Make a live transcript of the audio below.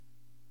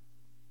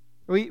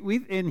We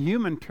in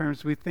human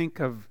terms, we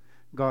think of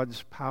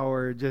God's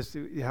power just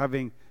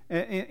having,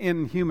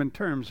 in human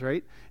terms,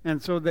 right?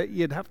 And so that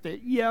you'd have to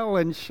yell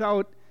and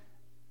shout,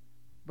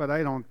 but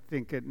I don't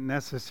think it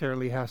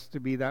necessarily has to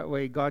be that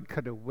way. God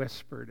could have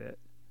whispered it,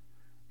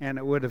 and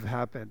it would have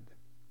happened.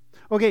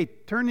 Okay,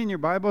 turn in your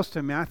Bibles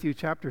to Matthew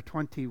chapter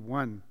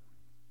 21.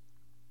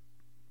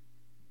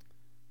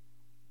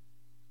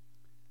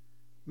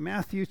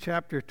 Matthew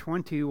chapter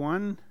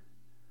 21.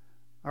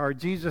 Our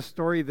Jesus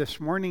story this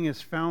morning is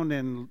found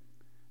in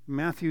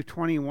Matthew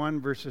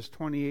 21, verses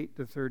 28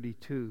 to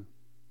 32.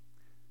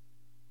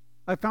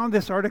 I found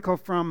this article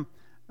from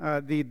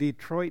the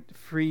Detroit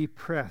Free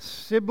Press.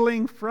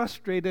 Sibling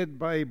frustrated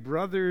by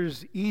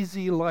brother's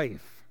easy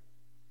life.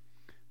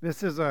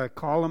 This is a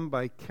column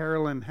by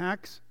Carolyn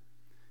Hacks.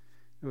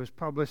 It was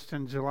published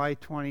on July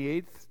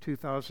 28th,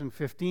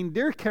 2015.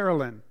 Dear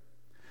Carolyn,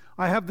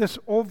 I have this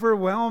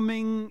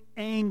overwhelming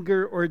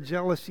anger or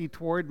jealousy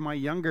toward my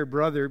younger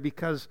brother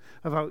because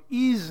of how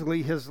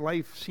easily his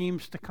life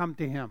seems to come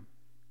to him.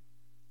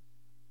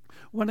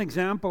 One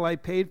example, I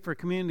paid for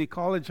community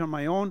college on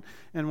my own,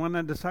 and when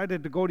I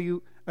decided to go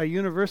to a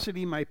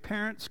university, my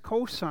parents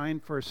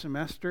co-signed for a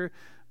semester,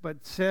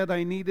 but said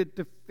I needed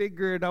to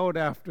figure it out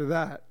after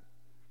that.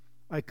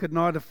 I could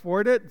not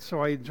afford it,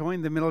 so I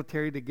joined the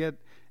military to get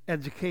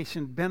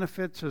education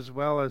benefits as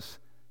well as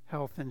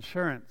health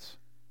insurance.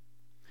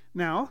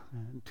 Now,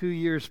 2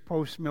 years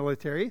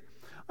post-military,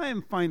 I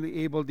am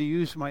finally able to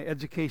use my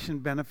education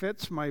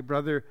benefits. My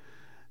brother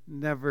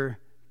never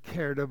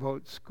cared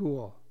about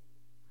school.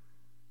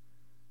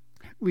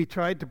 We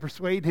tried to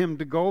persuade him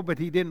to go, but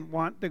he didn't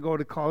want to go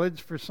to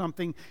college for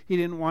something he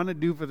didn't want to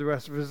do for the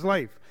rest of his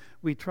life.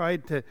 We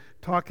tried to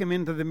talk him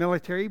into the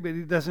military, but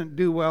he doesn't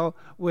do well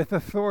with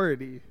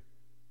authority.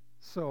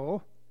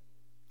 So,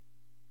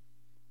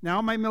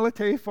 now my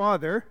military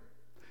father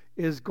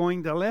is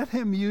going to let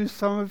him use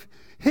some of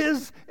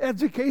his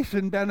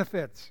education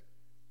benefits.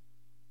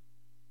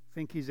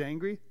 Think he's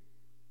angry?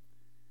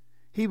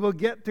 He will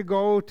get to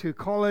go to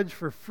college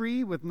for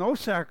free with no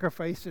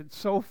sacrifice. It's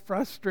so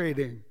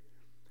frustrating.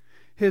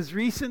 His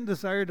recent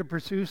desire to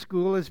pursue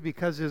school is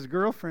because his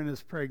girlfriend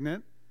is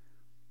pregnant.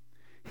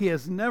 He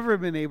has never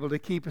been able to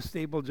keep a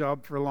stable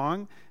job for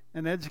long,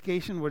 and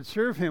education would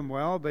serve him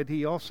well, but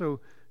he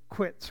also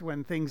quits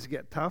when things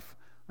get tough.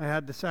 I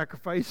had to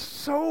sacrifice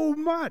so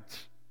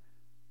much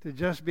to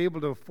just be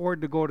able to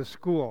afford to go to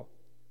school.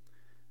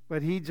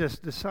 But he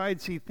just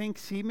decides he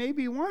thinks he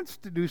maybe wants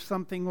to do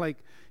something like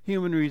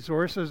human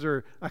resources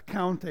or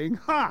accounting.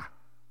 Ha!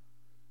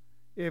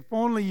 If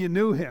only you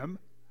knew him.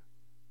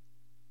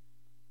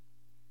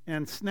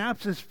 And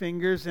snaps his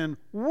fingers and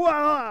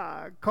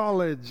voila!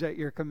 College at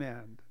your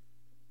command.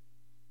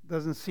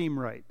 Doesn't seem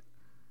right.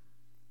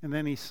 And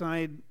then he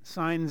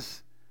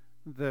signs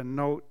the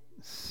note,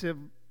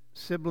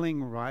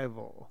 sibling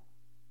rival.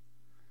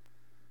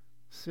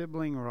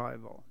 Sibling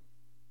rival.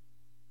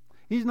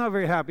 He's not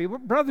very happy.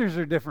 Brothers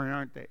are different,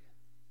 aren't they?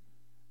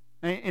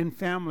 In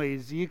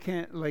families, you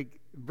can't,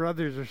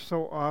 brothers are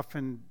so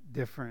often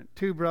different.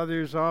 Two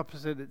brothers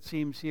opposite, it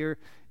seems here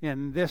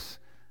in this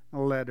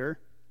letter.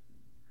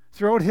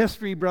 Throughout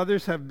history,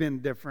 brothers have been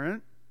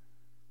different.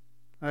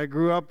 I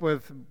grew up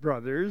with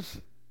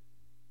brothers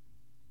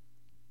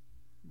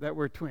that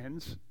were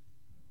twins,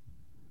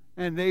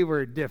 and they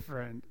were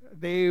different.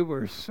 They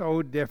were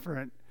so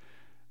different.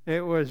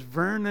 It was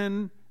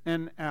Vernon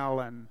and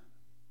Alan,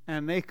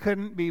 and they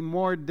couldn't be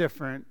more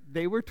different.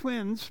 They were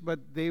twins, but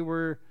they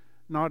were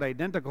not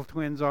identical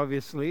twins,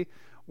 obviously.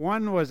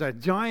 One was a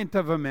giant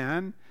of a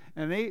man,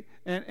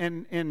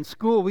 and in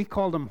school we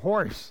called him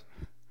Horse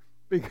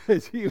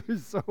because he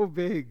was so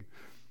big.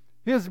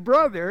 His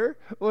brother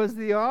was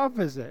the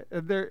opposite.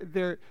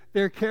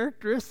 Their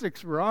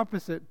characteristics were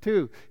opposite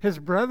too. His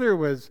brother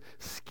was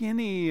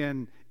skinny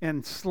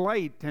and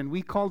slight, and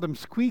we called him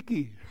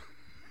Squeaky.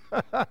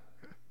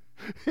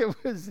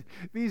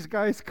 These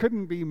guys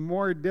couldn't be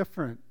more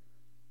different.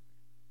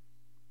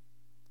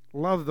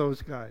 Love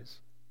those guys.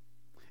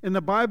 In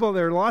the Bible,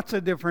 there are lots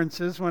of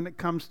differences when it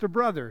comes to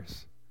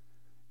brothers.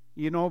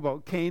 You know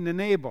about Cain and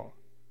Abel.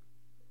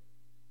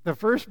 The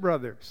first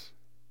brothers,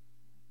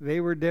 they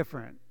were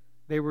different.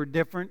 They were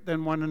different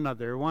than one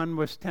another. One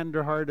was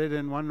tender-hearted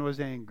and one was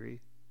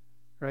angry.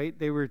 Right?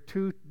 They were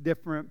two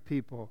different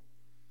people.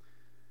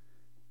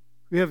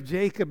 We have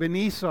Jacob and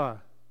Esau.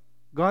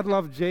 God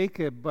loved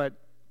Jacob, but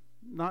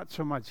not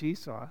so much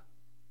Esau,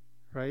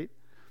 right?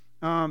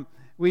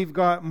 We've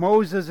got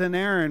Moses and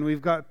Aaron.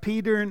 We've got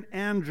Peter and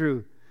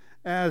Andrew.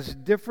 As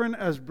different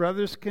as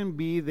brothers can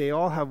be, they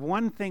all have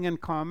one thing in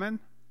common.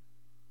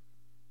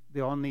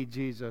 They all need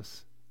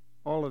Jesus.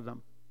 All of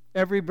them.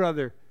 Every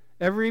brother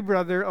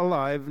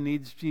alive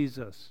needs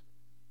Jesus.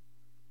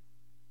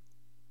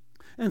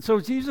 And so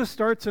Jesus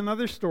starts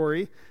another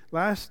story.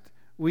 Last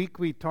week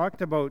we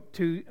talked about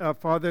a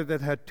father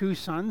that had two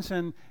sons,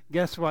 and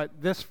guess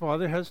what? This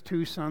father has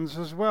two sons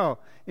as well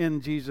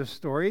in Jesus'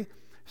 story,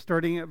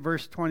 starting at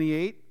verse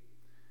 28.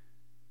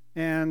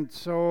 And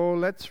so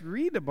let's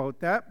read about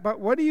that. But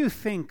what do you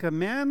think? A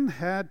man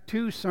had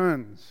two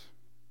sons.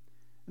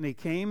 And he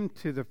came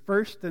to the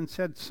first and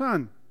said,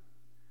 Son,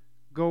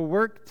 go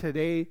work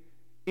today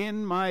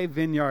in my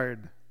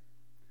vineyard.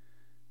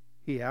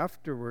 He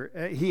answered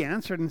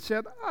and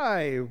said,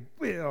 I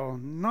will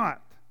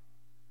not.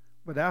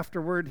 But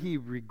afterward he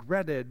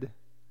regretted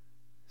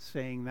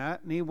saying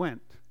that, and he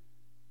went.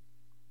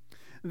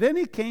 Then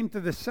he came to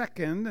the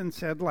second and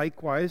said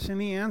likewise,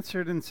 and he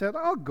answered and said,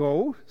 I'll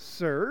go,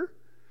 sir.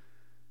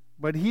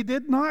 But he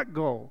did not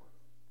go.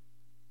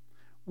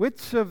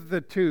 Which of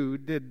the two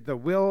did the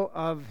will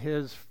of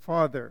his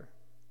father?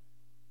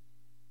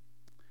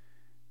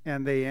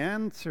 And they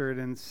answered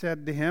and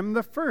said to him,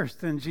 the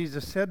first. And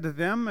Jesus said to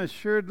them,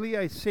 assuredly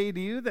I say to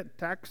you that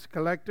tax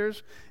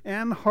collectors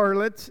and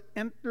harlots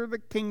enter the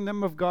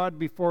kingdom of God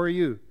before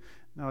you.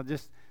 Now,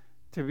 just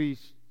to be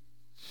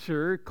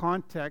sure,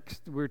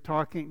 context,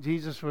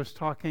 Jesus was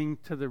talking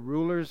to the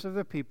rulers of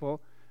the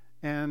people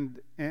and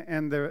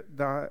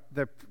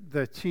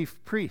the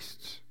chief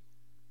priests.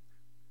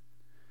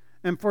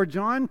 And for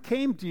John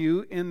came to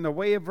you in the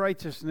way of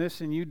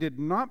righteousness, and you did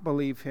not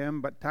believe him,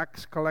 but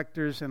tax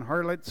collectors and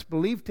harlots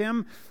believed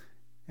him.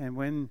 And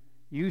when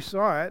you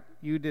saw it,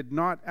 you did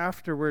not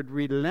afterward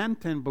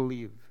relent and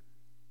believe.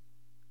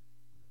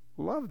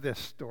 Love this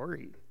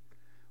story.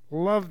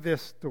 Love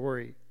this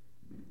story.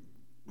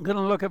 I'm going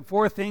to look at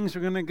four things.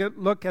 We're going to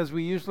look, as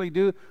we usually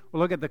do,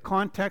 we'll look at the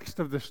context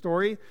of the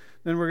story.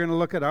 Then we're going to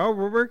look at our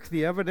work,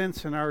 the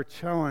evidence, and our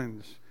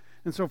challenge.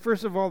 And so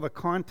first of all, the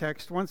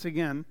context. Once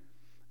again,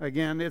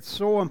 it's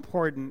so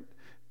important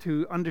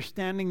to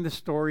understanding the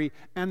story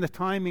and the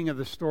timing of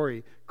the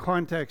story.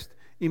 Context.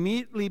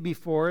 Immediately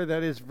before,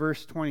 that is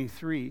verse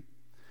 23,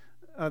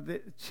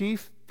 the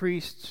chief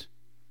priests,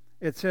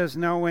 it says,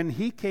 now when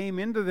he came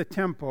into the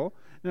temple,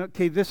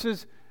 okay, this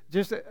is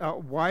just a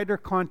wider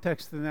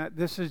context than that.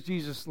 This is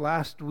Jesus'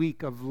 last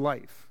week of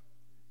life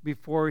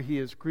before he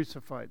is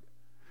crucified.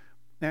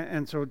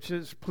 And so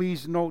just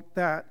please note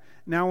that.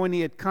 Now when he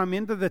had come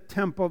into the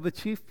temple, the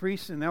chief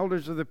priests and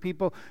elders of the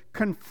people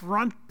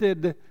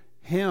confronted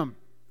him.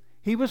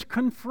 He was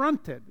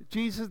confronted.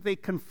 They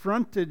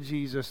confronted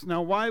Jesus.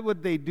 Now why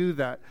would they do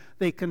that?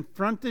 They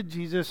confronted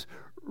Jesus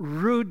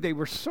rude. They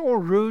were so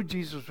rude.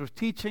 Jesus was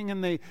teaching,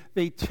 and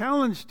they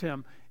challenged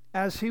him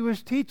as he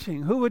was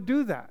teaching. Who would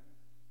do that?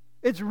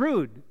 It's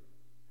rude.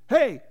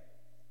 Hey!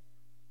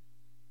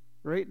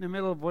 Right in the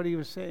middle of what he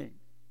was saying.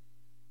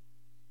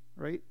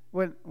 Right?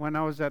 When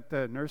I was at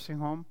the nursing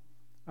home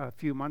a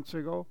few months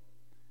ago,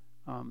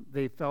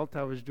 they felt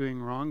I was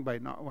doing wrong by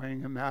not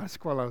wearing a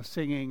mask while I was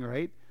singing,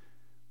 right?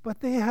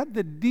 But they had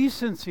the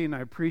decency, and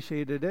I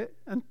appreciated it,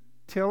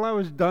 until I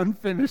was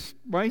finished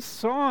my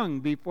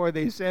song before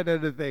they said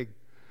anything.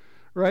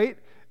 Right?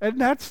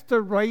 And that's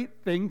the right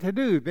thing to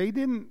do. They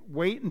didn't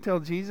wait until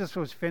Jesus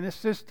was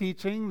finished his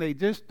teaching. They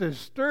just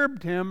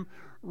disturbed him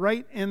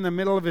right in the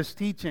middle of his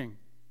teaching.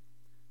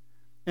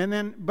 And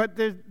then, but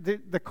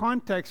the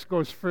context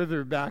goes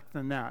further back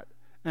than that.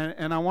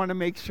 And I want to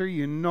make sure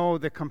you know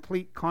the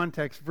complete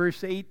context.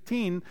 Verse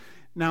 18,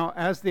 now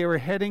as they were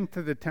heading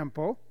to the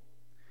temple,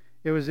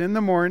 it was in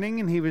the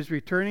morning, and he was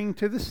returning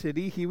to the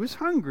city. He was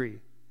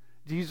hungry.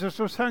 Jesus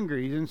was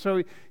hungry. And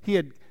so he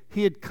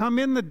had come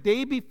in the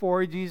day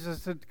before.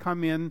 Jesus had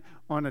come in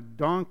on a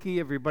donkey.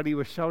 Everybody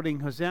was shouting,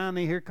 Hosanna,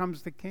 here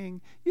comes the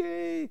King.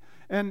 Yay!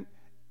 And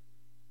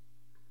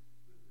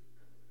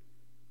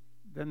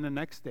then the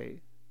next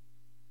day,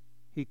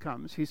 he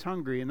comes. He's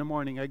hungry in the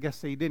morning. I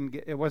guess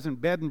it wasn't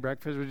bed and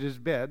breakfast, it was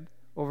just bed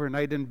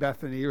overnight in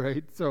Bethany,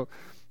 right? So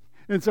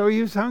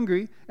he was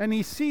hungry, and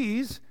he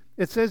sees,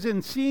 it says,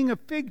 in seeing a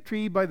fig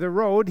tree by the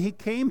road, he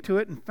came to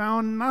it and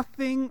found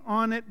nothing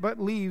on it but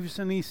leaves.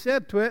 And he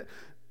said to it,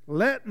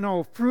 let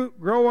no fruit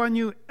grow on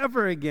you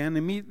ever again.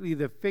 Immediately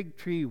the fig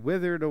tree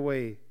withered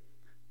away.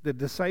 The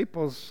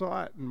disciples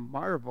saw it and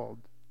marveled.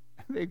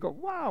 They go,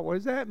 wow, what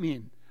does that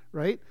mean?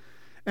 Right?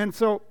 And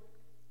so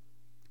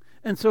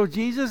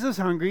Jesus is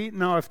hungry.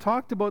 Now, I've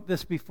talked about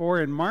this before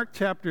in Mark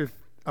chapter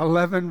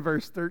 11,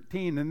 verse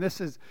 13, and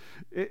it's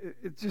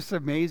just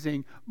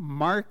amazing.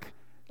 Mark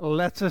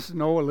lets us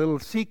know a little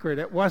secret.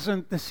 It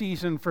wasn't the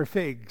season for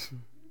figs.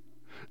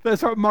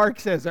 That's what Mark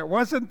says. It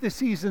wasn't the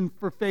season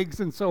for figs,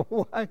 and so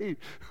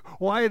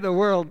why in the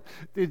world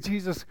did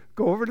Jesus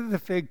go over to the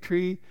fig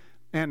tree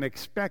and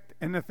expect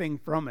anything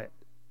from it?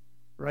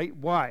 Right?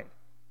 Why?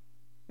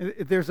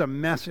 There's a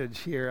message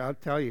here, I'll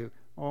tell you.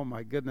 Oh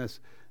my goodness.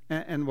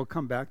 And we'll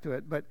come back to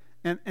it. But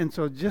and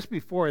so just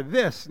before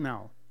this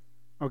now,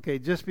 okay,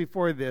 just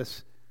before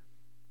this,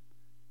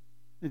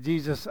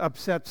 Jesus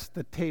upsets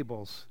the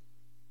tables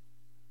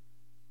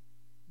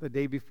the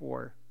day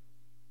before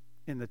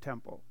in the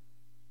temple.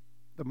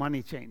 The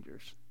money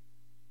changers.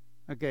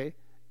 Okay?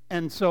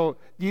 And so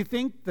do you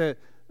think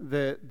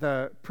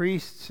the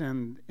priests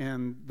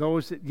and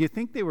those, do you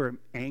think they were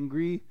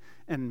angry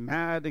and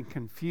mad and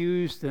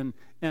confused, and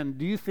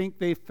do you think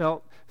they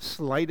felt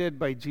slighted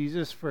by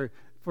Jesus for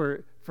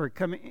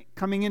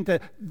coming into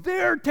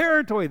their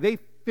territory? They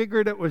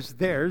figured it was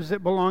theirs,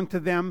 it belonged to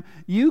them.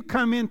 You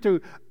come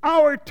into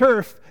our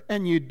turf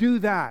and you do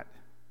that.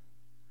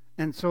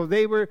 And so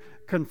they were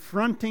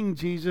confronting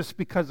Jesus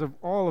because of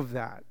all of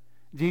that.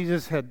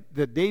 Jesus had,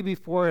 the day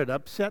before, had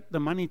upset the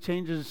money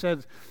changers and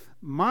said,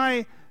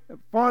 my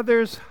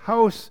Father's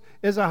house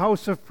is a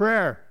house of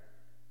prayer,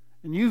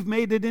 and you've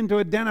made it into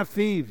a den of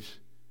thieves.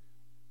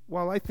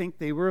 Well, I think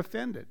they were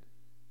offended.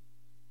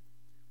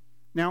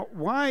 Now,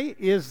 why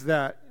is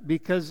that?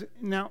 Because,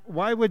 now,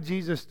 why would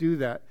Jesus do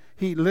that?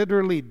 He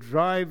literally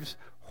drives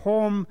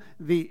home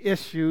the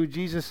issue.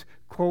 Jesus'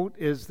 quote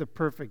is the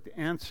perfect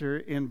answer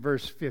in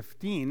verse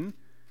 15.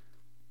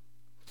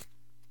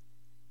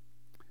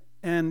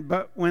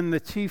 But when the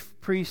chief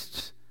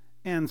priests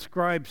and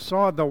scribes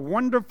saw the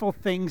wonderful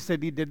things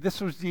that he did,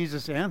 this was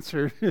Jesus'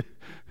 answer.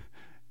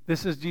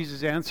 This is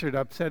Jesus' answer to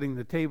upsetting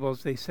the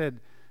tables. They said,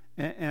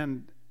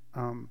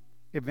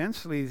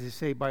 eventually they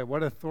say, by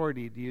what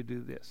authority do you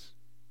do this?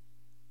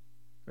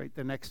 Right,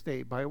 the next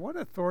day, by what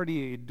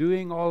authority are you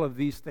doing all of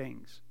these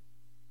things?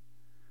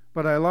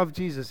 But I love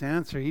Jesus'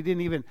 answer.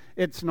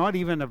 It's not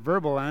even a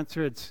verbal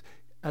answer, it's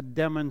a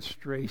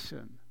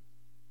demonstration.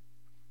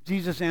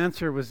 Jesus'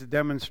 answer was a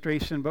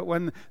demonstration, but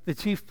when the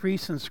chief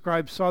priests and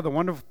scribes saw the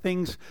wonderful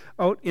things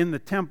out in the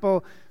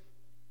temple,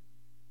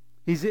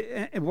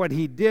 what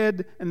he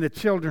did, and the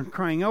children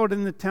crying out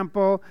in the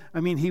temple,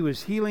 he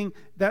was healing.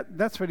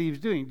 That's what he was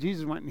doing.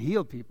 Jesus went and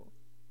healed people.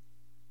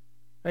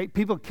 Right?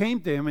 People came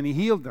to him and he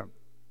healed them.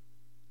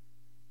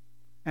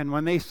 And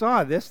when they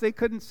saw this, they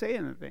couldn't say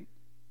anything.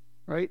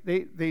 Right?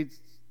 They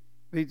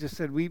just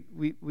said,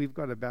 we've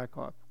got to back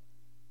off.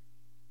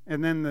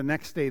 And then the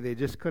next day, they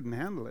just couldn't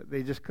handle it.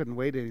 They just couldn't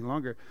wait any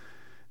longer.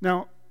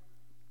 Now,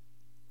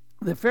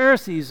 the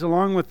Pharisees,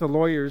 along with the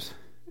lawyers,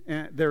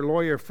 their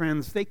lawyer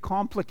friends, they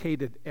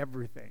complicated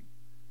everything.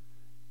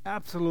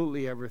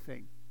 Absolutely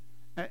everything.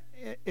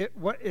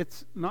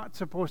 It's not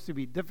supposed to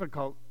be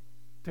difficult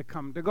to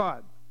come to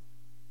God.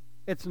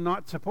 It's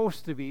not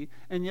supposed to be,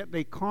 and yet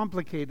they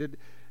complicated.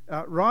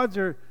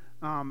 Roger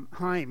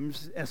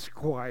Himes,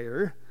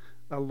 Esquire,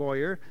 a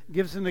lawyer,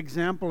 gives an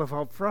example of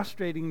how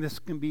frustrating this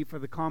can be for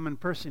the common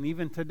person,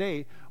 even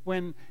today,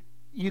 when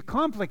you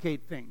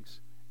complicate things.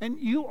 And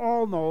you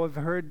all have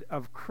heard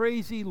of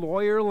crazy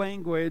lawyer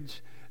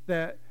language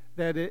that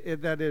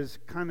is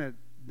kind of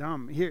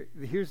dumb.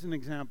 Here's an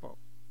example.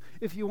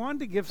 If you wanted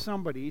to give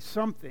somebody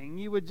something,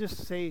 you would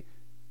just say,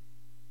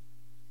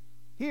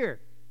 here,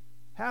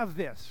 have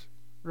this.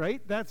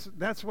 Right?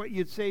 That's what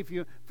you'd say if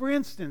you... For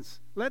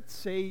instance, let's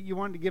say you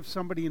wanted to give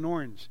somebody an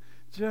orange.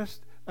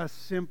 Just a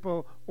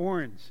simple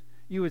orange.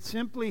 You would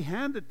simply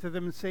hand it to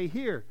them and say,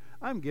 here,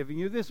 I'm giving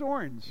you this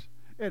orange.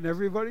 And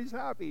everybody's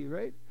happy,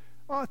 right?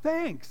 Oh,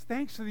 thanks.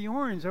 Thanks for the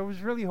orange. I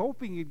was really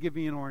hoping you'd give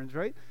me an orange,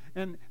 right?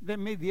 And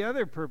then maybe the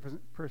other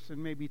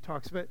person maybe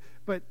talks, but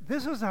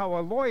this is how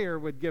a lawyer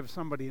would give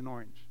somebody an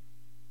orange.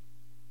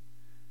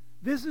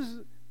 This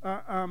is...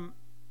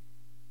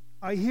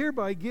 I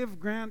hereby give,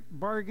 grant,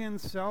 bargain,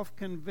 sell,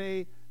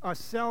 convey,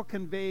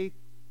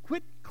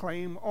 quit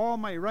claim all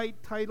my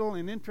right, title,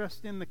 and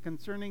interest in the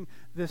concerning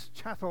this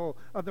chattel,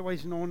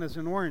 otherwise known as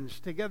an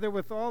orange, together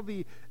with all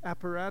the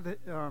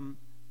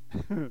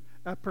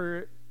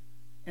appurtenances.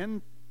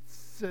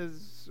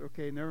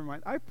 Okay, never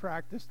mind. I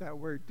practiced that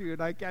word too,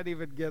 and I can't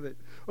even get it.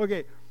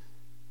 Okay.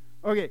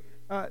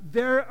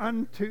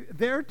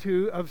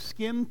 Thereto of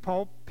skin,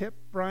 pulp, pip,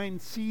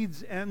 rind,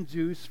 seeds, and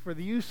juice for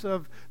the use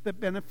of the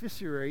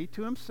beneficiary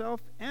to himself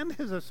and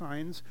his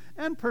assigns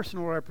and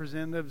personal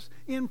representatives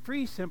in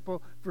free,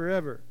 simple,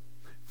 forever.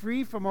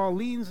 Free from all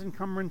liens,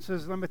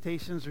 encumbrances,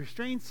 limitations,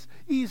 restraints,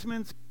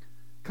 easements,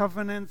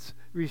 covenants,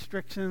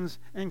 restrictions,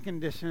 and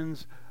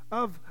conditions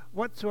of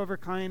whatsoever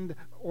kind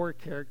or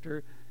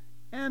character,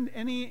 and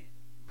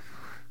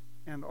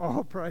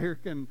all prior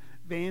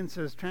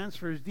conveyances,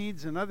 transfers,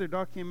 deeds, and other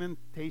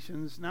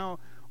documentations now,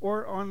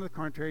 or on the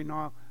contrary,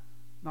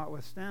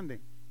 notwithstanding,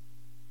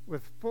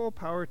 with full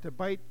power to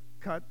bite,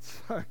 cut,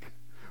 suck,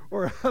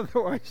 or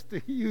otherwise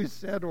to use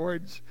said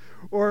orange,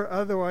 or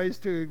otherwise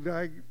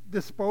to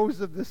dispose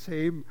of the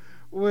same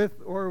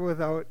with or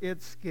without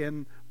its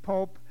skin,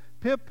 pulp,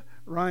 pip,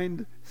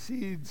 rind,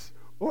 seeds,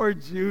 or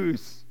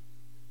juice.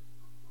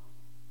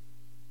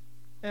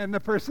 And the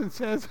person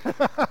says,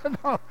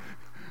 no.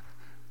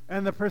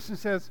 And the person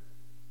says,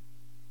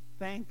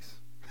 thanks.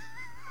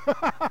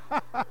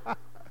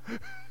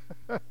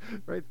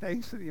 Right?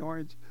 Thanks for the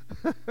orange.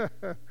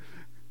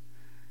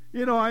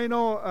 I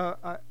know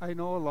a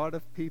lot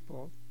of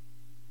people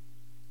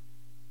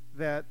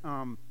that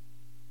how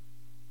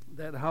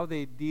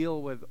they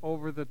deal with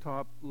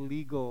over-the-top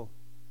legal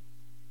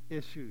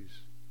issues,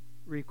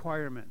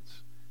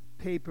 requirements,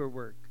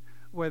 paperwork,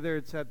 whether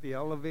it's at the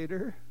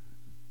elevator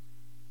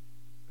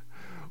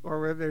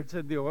or whether it's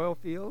in the oil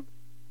field.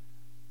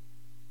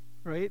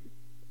 Right?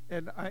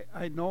 And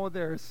I know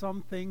there are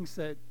some things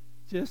that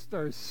just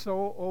are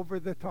so over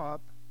the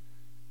top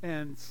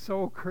and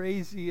so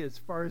crazy as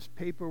far as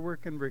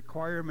paperwork and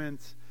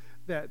requirements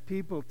that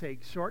people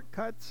take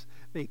shortcuts.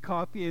 They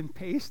copy and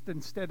paste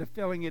instead of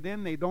filling it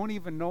in. They don't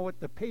even know what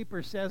the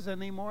paper says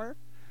anymore.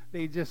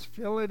 They just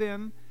fill it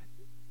in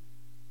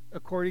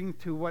according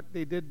to what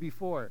they did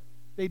before.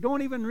 They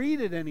don't even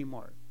read it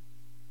anymore.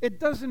 it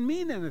doesn't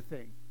mean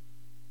anything.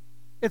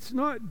 It's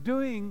not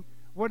doing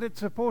what it's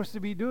supposed to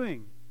be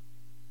doing.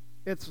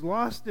 It's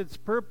lost its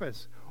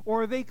purpose.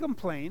 Or they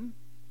complain,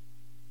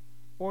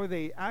 or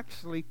they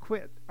actually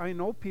quit. I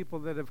know people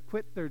that have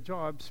quit their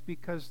jobs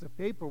because the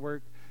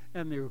paperwork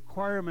and the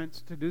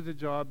requirements to do the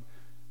job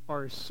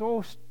are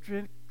so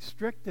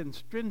strict and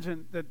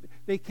stringent that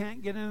they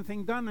can't get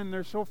anything done, and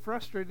they're so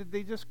frustrated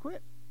they just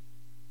quit.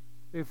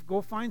 They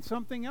go find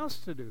something else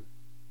to do.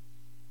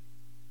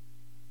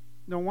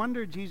 No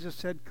wonder Jesus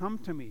said, "Come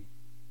to me,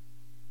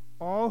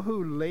 all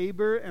who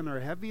labor and are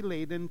heavy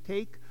laden,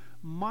 take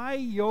my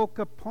yoke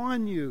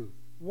upon you."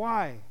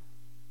 Why?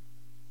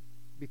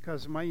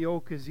 Because my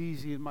yoke is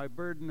easy and my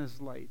burden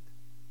is light.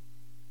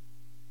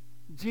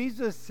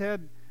 Jesus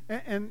said,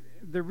 and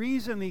the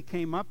reason he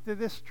came up to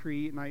this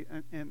tree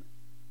and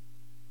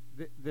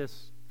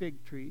this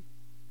fig tree,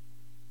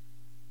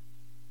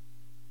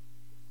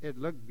 it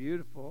looked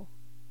beautiful,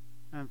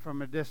 and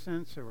from a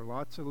distance there were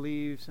lots of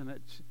leaves, and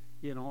it's,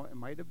 it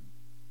might have,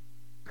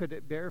 could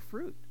it bear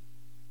fruit?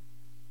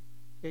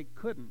 It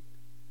couldn't.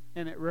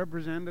 And it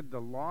represented the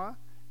law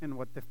and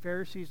what the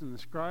Pharisees and the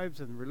scribes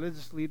and the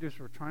religious leaders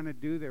were trying to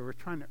do. They were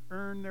trying to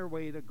earn their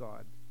way to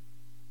God.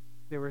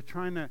 They were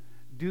trying to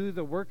do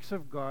the works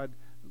of God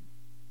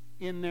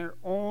in their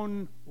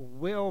own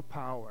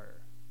willpower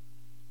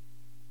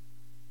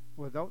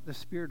without the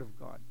Spirit of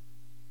God.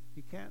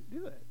 You can't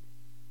do it.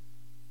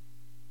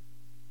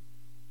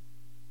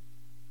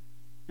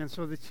 And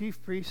so the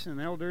chief priests and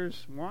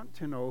elders want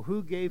to know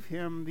who gave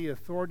him the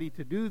authority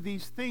to do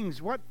these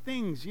things. What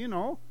things?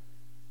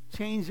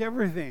 Change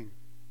everything.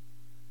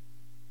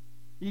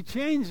 You're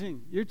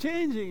changing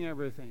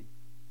everything.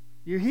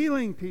 You're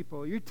healing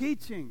people. You're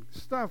teaching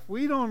stuff.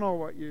 We don't know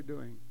what you're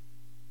doing.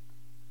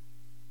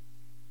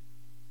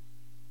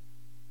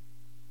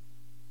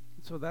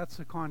 So that's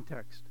the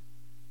context.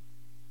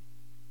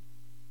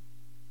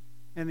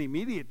 And the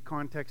immediate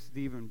context is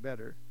even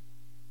better.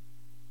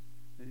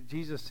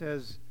 Jesus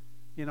says,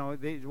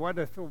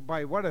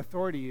 by what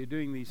authority are you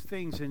doing these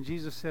things? And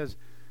Jesus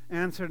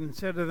answered and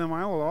said to them,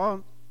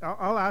 I'll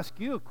ask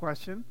you a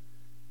question,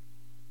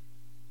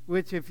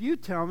 which if you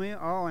tell me,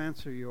 I'll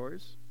answer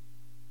yours.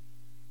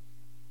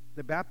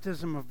 The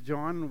baptism of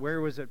John,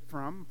 where was it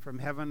from? From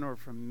heaven or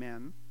from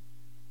men?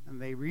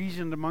 And they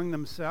reasoned among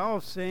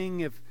themselves, saying,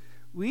 if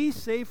we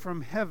say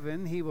from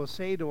heaven, he will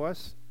say to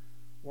us,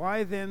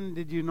 why then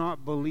did you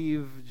not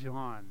believe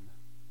John?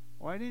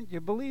 Why didn't you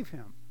believe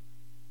him?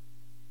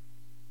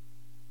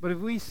 But if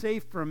we say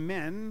from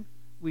men,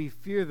 we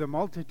fear the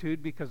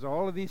multitude because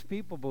all of these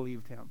people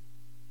believed him.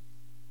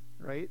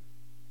 Right?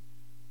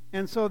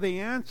 And so they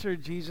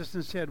answered Jesus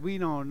and said, we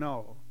don't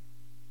know.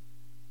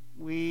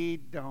 We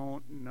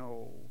don't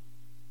know.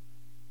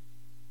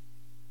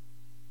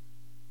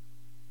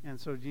 And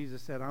so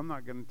Jesus said, I'm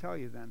not going to tell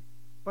you then,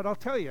 but I'll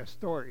tell you a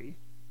story.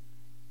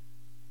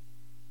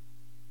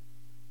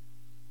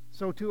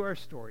 So to our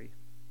story,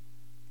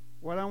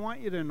 what I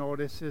want you to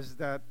notice is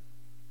that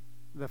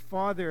the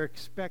father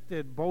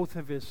expected both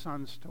of his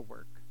sons to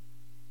work.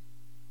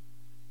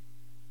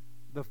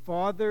 The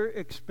father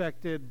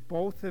expected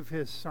both of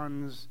his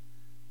sons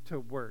to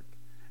work.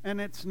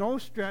 And it's no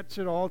stretch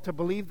at all to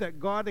believe that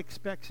God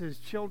expects his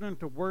children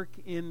to work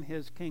in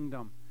his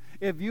kingdom.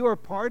 If you are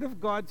part of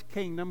God's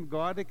kingdom,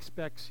 God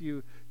expects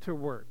you to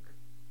work.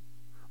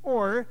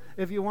 Or,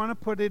 if you want to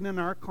put it in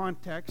our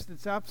context,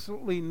 it's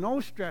absolutely no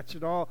stretch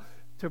at all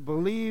to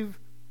believe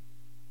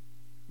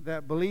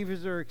that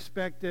believers are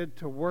expected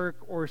to work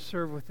or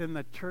serve within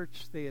the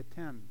church they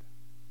attend.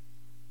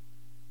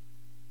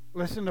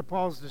 Listen to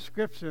Paul's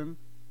description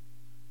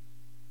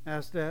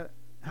as to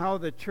how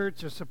the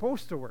church is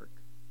supposed to work.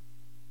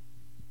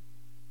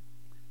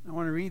 I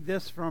want to read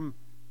this from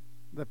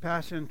the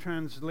Passion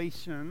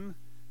Translation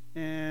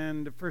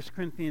and 1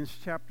 Corinthians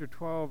chapter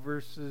 12,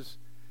 verses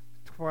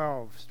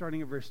 12,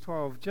 starting at verse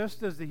 12.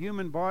 Just as the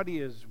human body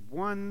is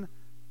one,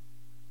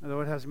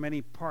 although it has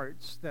many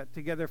parts that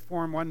together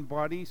form one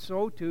body,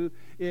 so too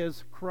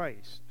is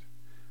Christ.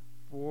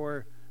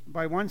 For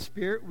by one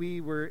Spirit we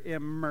were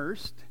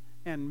immersed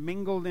and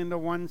mingled into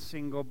one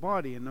single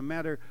body. And no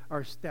matter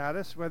our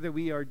status, whether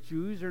we are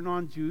Jews or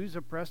non-Jews,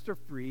 oppressed or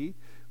free,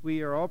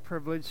 we are all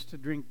privileged to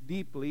drink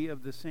deeply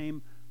of the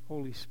same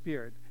Holy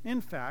Spirit.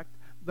 In fact,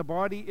 the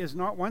body is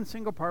not one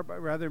single part,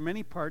 but rather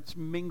many parts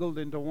mingled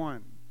into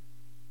one.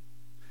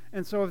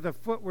 And so if the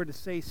foot were to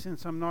say,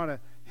 since I'm not a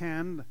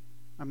hand,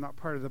 I'm not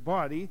part of the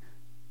body,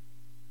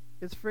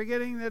 it's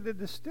forgetting that it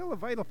is still a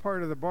vital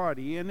part of the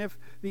body. And if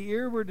the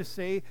ear were to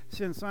say,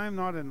 since I'm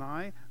not an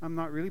eye, I'm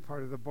not really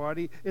part of the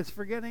body, it's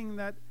forgetting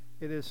that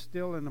it is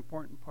still an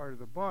important part of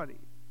the body.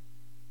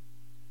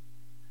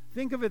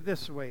 Think of it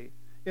this way.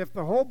 If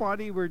the whole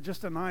body were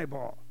just an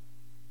eyeball,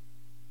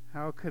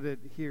 how could it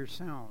hear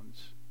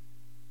sounds?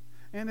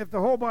 And if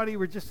the whole body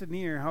were just an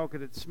ear, how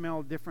could it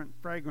smell different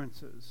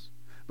fragrances?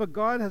 But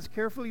God has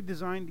carefully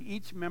designed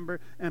each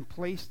member and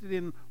placed it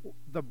in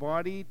the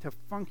body to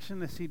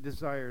function as he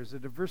desires. The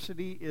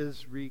diversity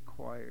is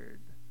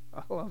required.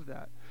 I love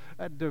that.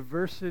 A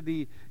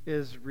diversity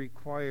is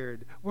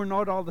required. We're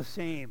not all the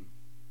same,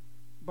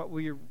 but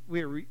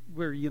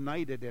we're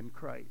united in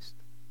Christ.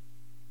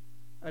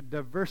 A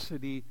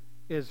diversity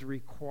is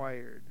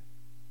required.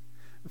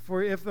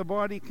 For if the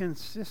body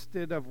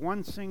consisted of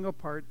one single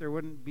part, there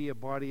wouldn't be a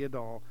body at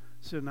all.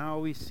 So now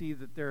we see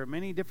that there are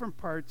many different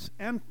parts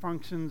and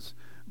functions,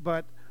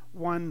 but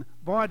one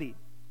body.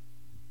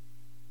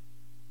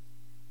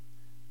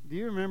 Do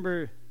you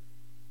remember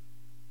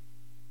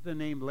the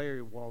name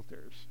Larry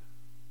Walters?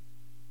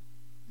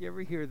 You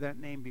ever hear that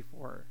name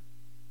before?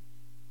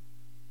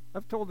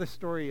 I've told this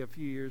story a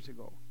few years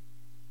ago.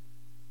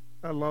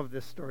 I love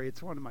this story.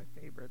 It's one of my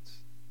favorites.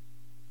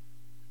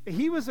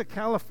 He was a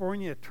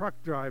California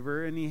truck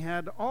driver, and he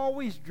had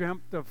always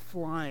dreamt of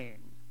flying.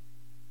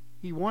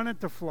 He wanted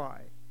to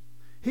fly.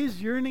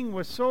 His yearning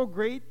was so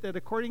great that,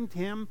 according to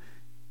him,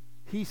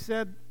 he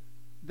said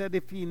that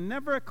if he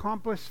never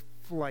accomplished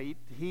flight,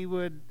 he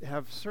would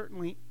have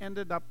certainly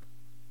ended up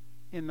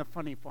in the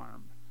funny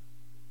farm.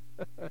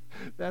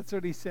 That's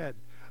what he said.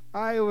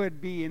 I would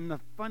be in the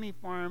funny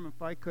farm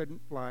if I couldn't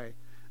fly.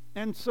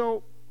 And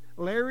so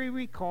Larry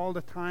recalled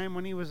a time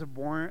when he was a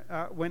boy.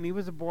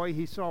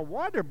 He saw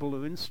water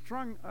balloons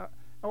strung,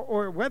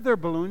 or weather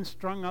balloons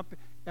strung up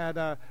at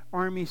a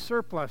army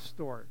surplus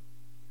store,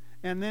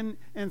 and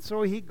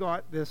so he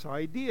got this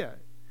idea.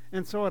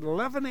 And so at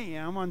 11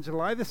 a.m. on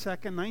July the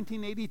 2nd,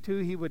 1982,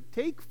 he would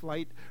take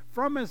flight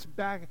from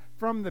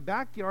the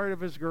backyard of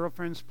his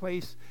girlfriend's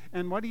place.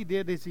 And what he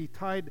did is he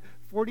tied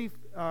 42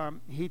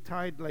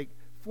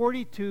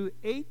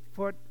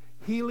 8-foot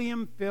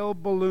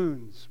helium-filled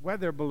balloons,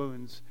 weather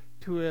balloons,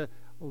 to a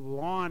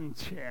lawn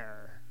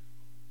chair.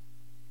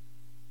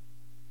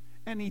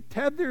 And he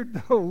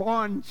tethered the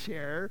lawn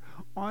chair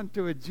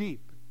onto a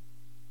Jeep.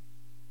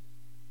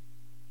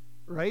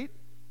 Right?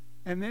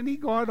 And then he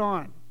got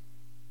on.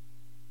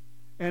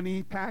 And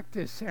he packed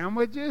his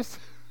sandwiches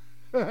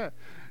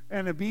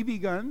and a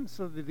BB gun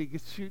so that he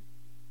could shoot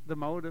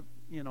them out,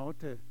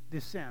 to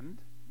descend,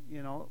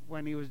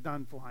 when he was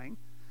done flying,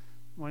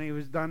 when he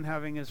was done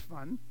having his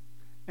fun.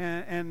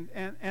 And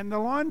the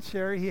lawn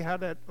chair he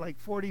had at like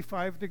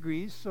 45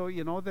 degrees, so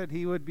that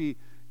he would be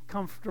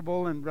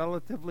comfortable and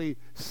relatively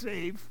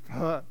safe.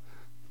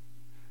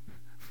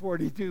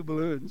 42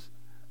 balloons,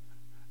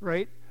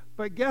 right?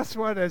 But guess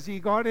what? As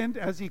he climbed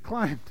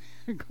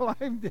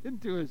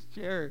into his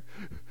chair,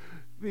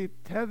 the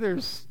tether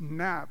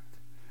snapped,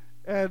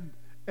 and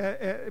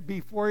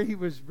before he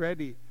was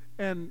ready,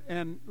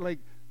 and like,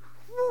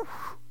 whew,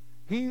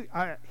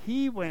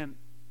 he went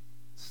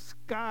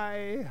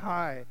sky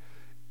high,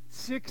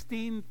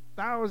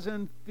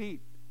 16,000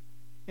 feet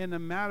in a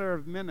matter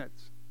of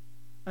minutes.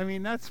 I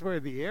mean, that's where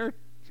the air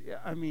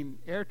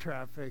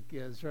traffic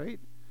is, right?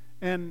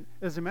 And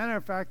as a matter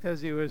of fact,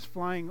 as he was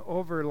flying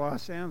over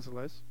Los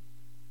Angeles,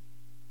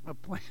 a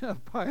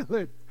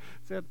pilot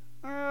said,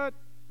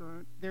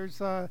 there's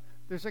a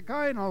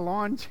guy in a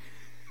lawn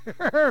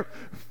chair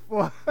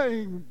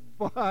flying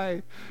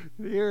by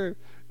here.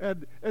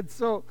 And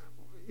so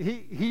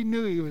he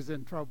knew he was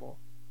in trouble.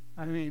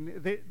 I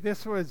mean,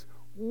 this was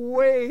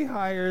way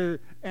higher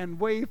and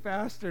way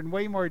faster and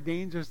way more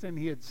dangerous than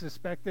he had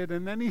suspected.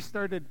 And then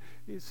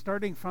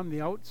starting from the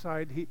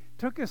outside, he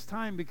took his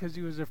time because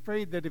he was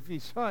afraid that if he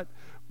shot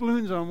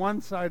balloons on one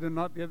side and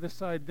not the other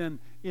side, then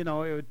it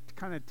would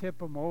kind of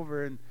tip him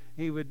over and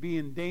he would be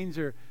in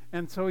danger.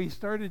 And so he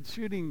started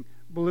shooting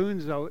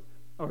balloons out,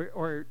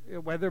 or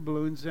weather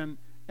balloons, and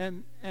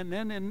then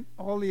in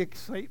all the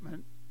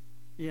excitement,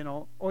 he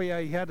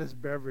had his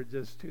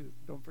beverages too.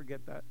 Don't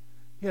forget that.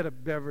 He had a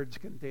beverage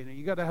container.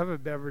 You got to have a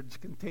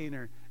beverage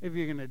container if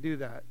you're going to do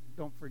that.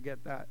 Don't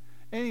forget that.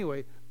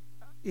 Anyway,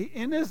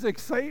 in his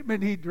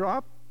excitement, he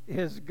dropped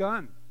his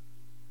gun.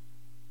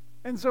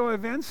 And so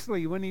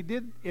eventually, he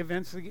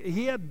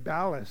had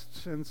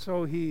ballasts. And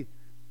so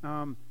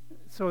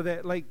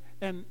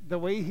and the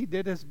way he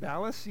did his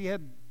ballast, he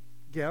had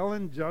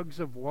gallon jugs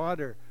of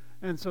water.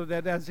 And so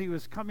that as he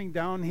was coming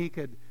down, he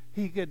could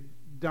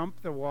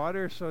dump the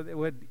water so that it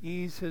would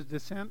ease his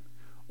descent.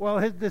 Well,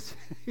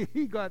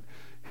 he got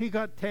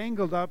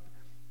tangled up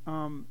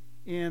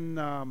in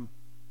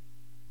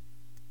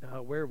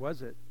where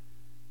was it?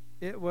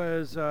 It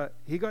was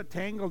he got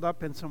tangled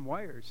up in some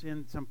wires,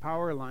 in some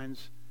power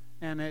lines,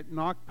 and it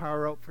knocked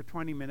power out for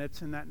 20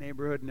 minutes in that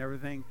neighborhood and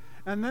everything.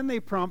 And then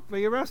they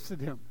promptly arrested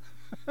him,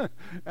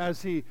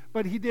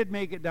 but he did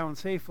make it down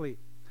safely.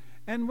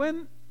 And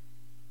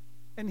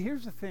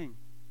here's the thing: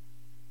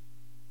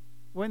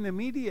 when the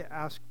media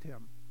asked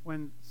him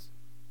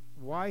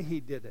why he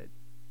did it,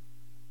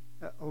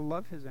 I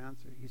love his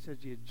answer. He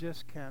says, you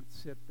just can't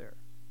sit there.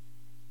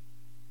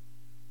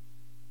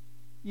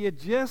 You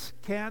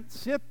just can't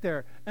sit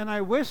there. And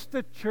I wish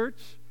the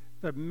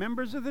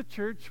members of the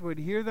church would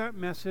hear that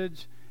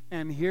message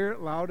and hear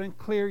it loud and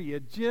clear. You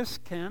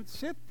just can't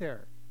sit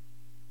there.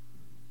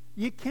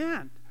 You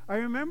can't. I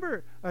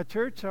remember a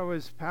church I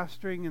was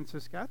pastoring in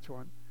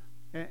Saskatchewan,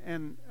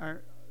 and I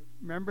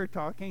remember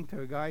talking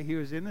to a guy. He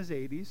was in his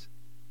 80s,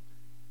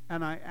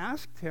 and I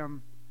asked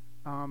him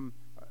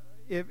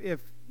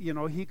if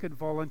he could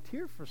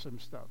volunteer for some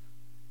stuff.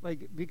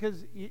 Like,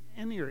 because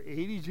in your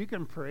 80s, you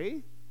can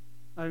pray.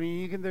 I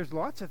mean, there's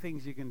lots of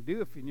things you can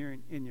do if you're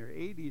in your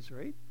 80s,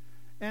 right?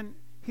 And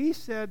he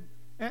said,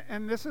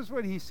 and this is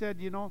what he said,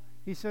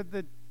 he said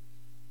that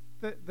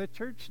the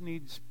church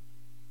needs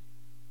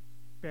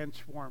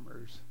bench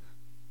warmers.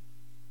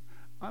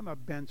 I'm a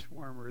bench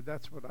warmer.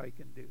 That's what I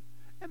can do.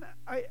 And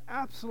I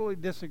absolutely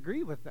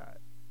disagree with that.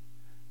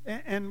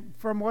 And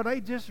from what I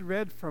just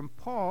read from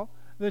Paul,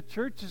 the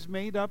church is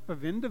made up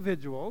of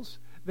individuals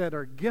that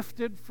are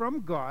gifted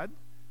from God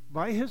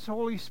by His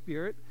Holy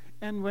Spirit.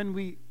 And when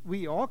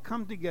we all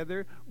come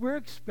together, we're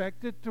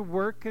expected to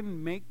work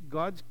and make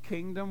God's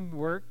kingdom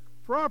work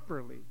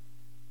properly.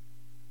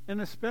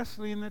 And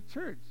especially in the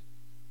church.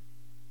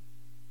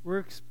 We're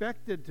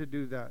expected to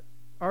do that.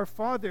 Our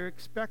Father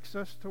expects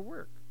us to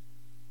work.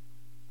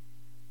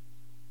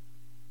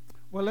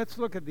 Well, let's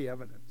look at the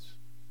evidence.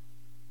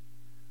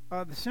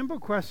 The simple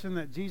question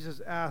that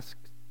Jesus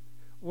asked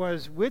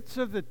was, which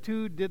of the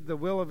two did the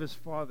will of his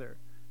Father?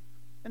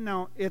 And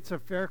now, it's a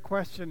fair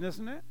question,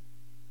 isn't it?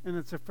 And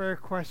it's a fair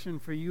question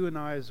for you and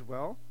I as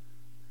well.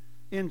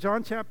 In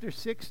John chapter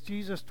 6,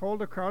 Jesus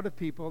told a crowd of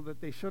people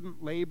that they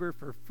shouldn't labor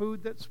for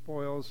food that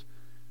spoils,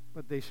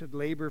 but they should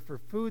labor for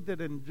food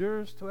that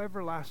endures to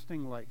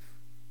everlasting life.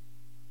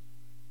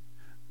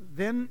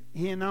 Then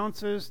he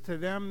announces to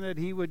them that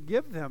he would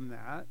give them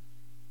that,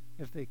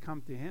 if they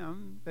come to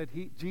him, that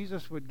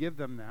Jesus would give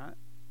them that.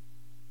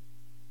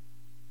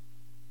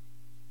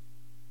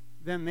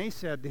 Then they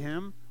said to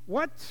him,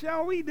 "What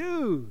shall we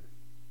do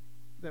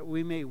that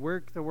we may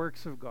work the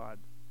works of God?"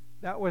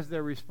 That was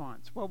their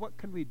response. Well, what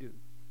can we do?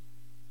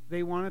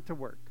 They wanted to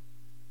work,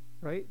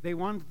 right? They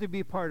wanted to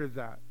be part of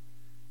that.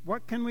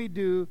 What can we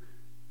do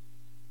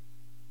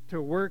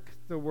to work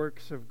the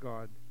works of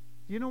God?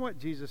 Do you know what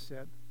Jesus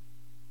said?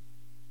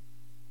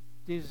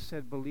 Jesus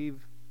said,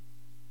 believe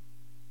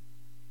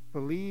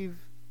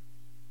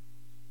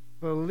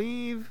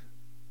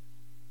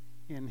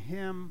in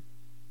him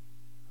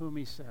whom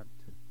he sent.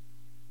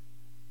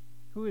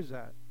 Who is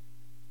that?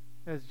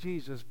 As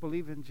Jesus.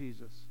 Believe in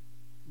Jesus.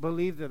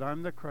 Believe that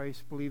I'm the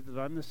Christ. Believe that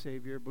I'm the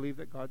Savior. Believe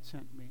that God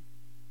sent me.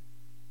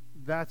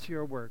 That's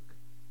your work.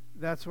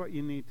 That's what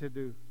you need to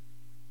do.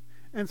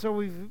 And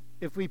so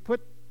if we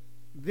put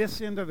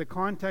this into the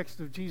context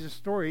of Jesus'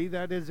 story,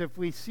 that is, if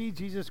we see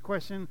Jesus'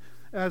 question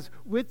as,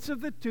 which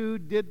of the two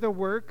did the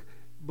work,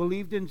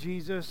 believed in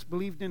Jesus,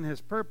 believed in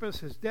his purpose,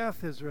 his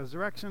death, his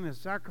resurrection, his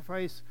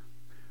sacrifice.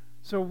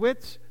 So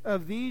which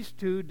of these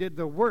two did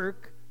the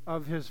work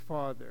of his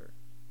Father?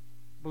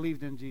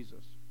 Believed in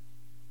Jesus.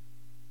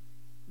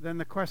 Then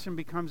the question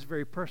becomes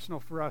very personal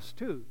for us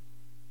too,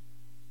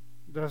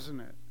 doesn't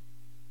it?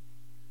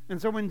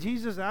 And so when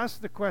Jesus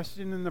asked the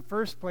question in the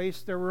first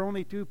place, there were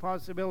only two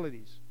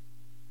possibilities.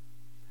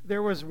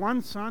 There was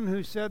one son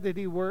who said that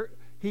he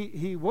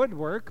would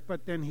work,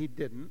 but then he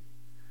didn't.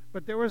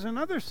 But there was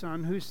another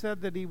son who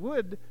said that he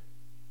would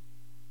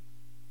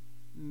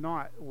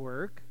not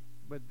work,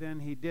 but then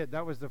he did.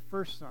 That was the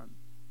first son.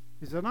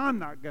 He said, I'm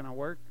not going to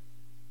work.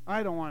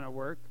 I don't want to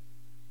work.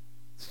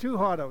 It's too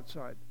hot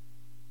outside.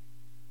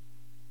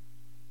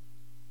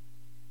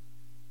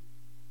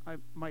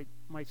 My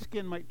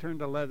skin might turn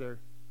to leather,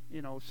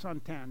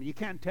 suntan. You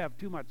can't have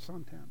too much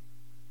suntan.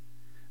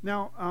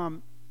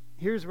 Now,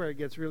 here's where it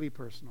gets really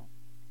personal.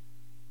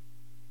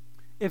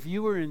 If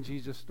you were in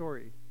Jesus'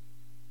 story,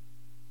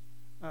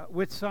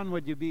 which son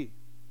would you be?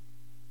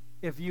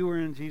 If you were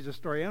in Jesus'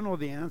 story, I know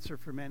the answer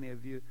for many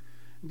of you.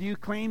 Do you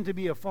claim to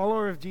be a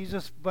follower of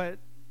Jesus but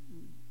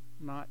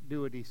not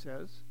do what he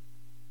says?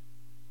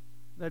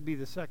 That'd be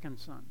the second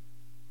son.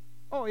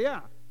 Oh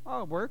yeah,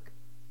 I'll work.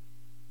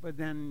 But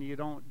then you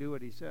don't do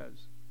what he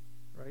says,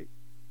 right?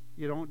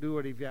 You don't do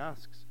what he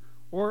asks.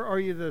 Or are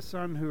you the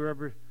son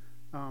who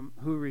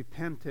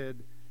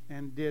repented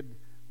and did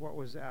what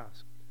was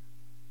asked?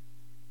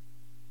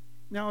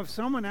 Now, if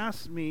someone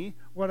asked me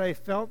what I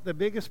felt the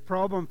biggest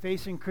problem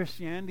facing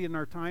Christianity in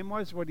our time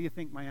was, what do you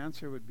think my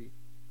answer would be?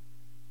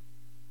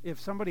 If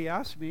somebody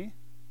asked me,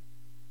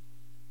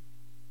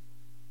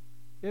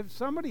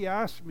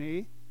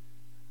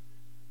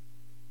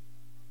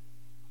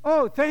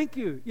 oh, thank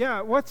you.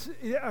 Yeah, what's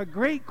a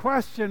great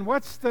question.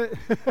 What's the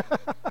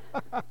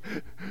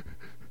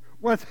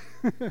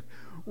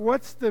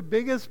what's the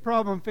biggest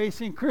problem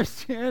facing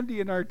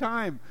Christianity in our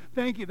time?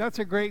 Thank you. That's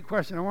a great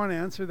question. I want to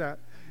answer that.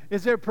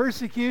 Is there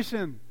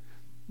persecution?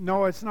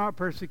 No, it's not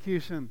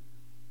persecution.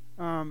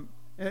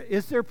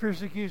 Is there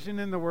persecution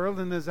in the world,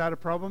 and is that a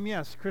problem?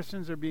 Yes,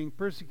 Christians are being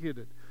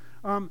persecuted.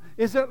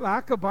 Is it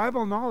lack of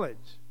Bible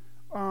knowledge?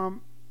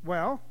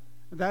 Well,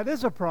 that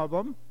is a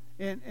problem,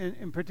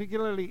 and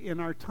particularly in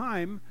our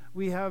time,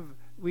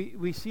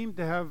 we seem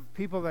to have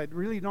people that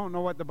really don't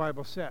know what the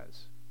Bible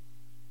says.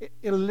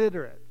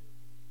 Illiterate.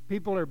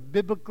 People are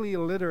biblically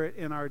illiterate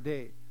in our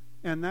day.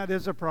 And that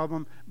is a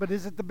problem. But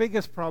is it the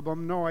biggest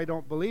problem? No, I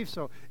don't believe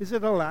so. Is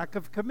it a lack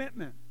of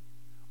commitment?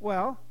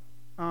 Well,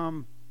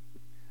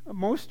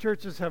 most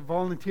churches have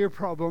volunteer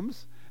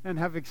problems and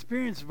have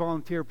experienced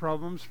volunteer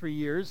problems for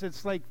years.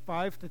 It's like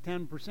 5 to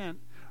 10%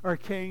 are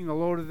carrying the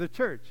load of the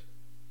church,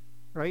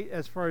 right,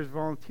 as far as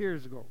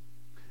volunteers go.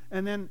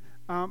 And then,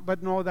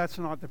 but no, that's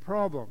not the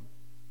problem.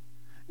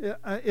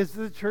 Is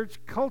the church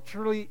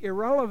culturally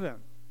irrelevant?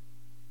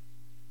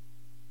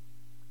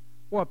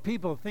 Well,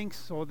 people think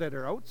so that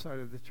are outside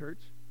of the church.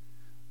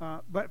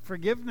 But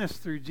forgiveness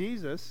through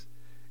Jesus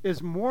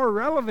is more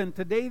relevant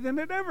today than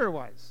it ever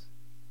was.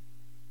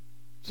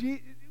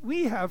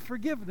 We have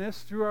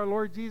forgiveness through our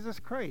Lord Jesus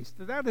Christ.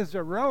 That is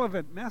a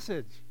relevant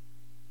message.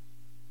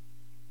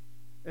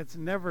 It's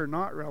never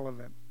not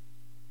relevant.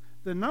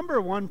 The number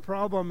one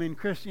problem in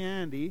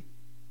Christianity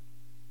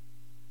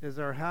is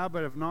our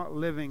habit of not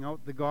living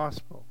out the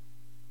gospel.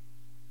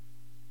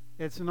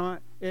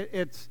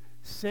 It's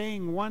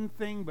saying one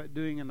thing but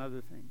doing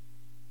another thing.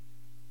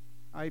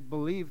 I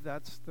believe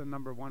that's the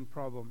number one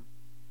problem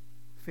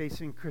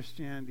facing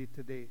Christianity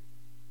today.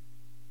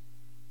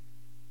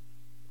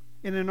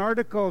 In an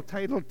article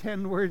titled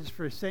 10 Words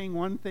for Saying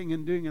One Thing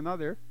and Doing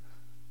Another,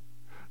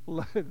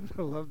 I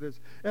love this.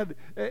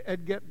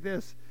 And get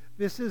this.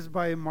 This is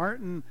by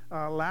Martin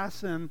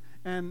Lasson,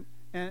 and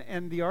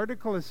the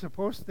article is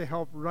supposed to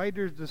help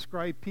writers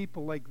describe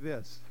people like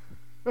this.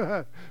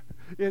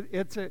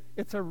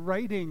 It's a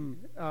writing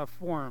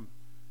form,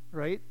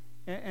 right?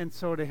 And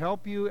so to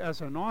help you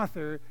as an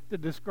author to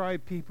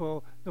describe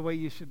people the way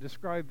you should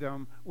describe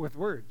them with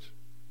words.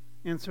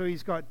 And so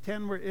he's got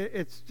 10 words.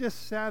 It's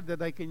just sad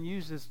that I can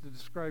use this to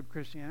describe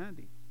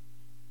Christianity.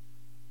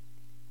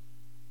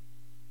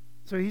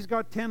 So he's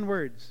got 10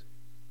 words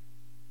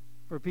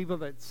for people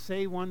that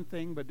say one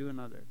thing but do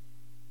another.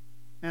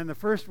 And the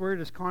first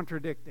word is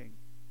contradicting.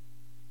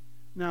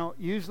 Now,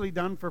 usually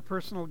done for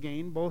personal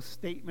gain, both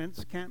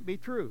statements can't be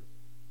true,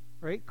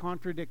 right?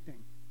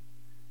 Contradicting.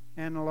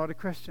 And a lot of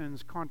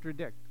Christians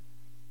contradict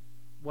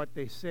what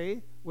they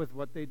say with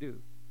what they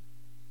do.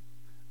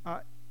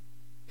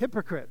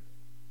 Hypocrite.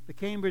 The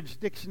Cambridge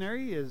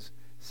Dictionary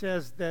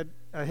says that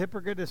a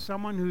hypocrite is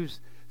someone who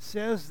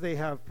says they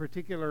have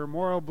particular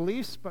moral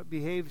beliefs but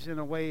behaves in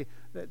a way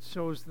that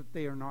shows that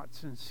they are not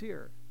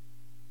sincere.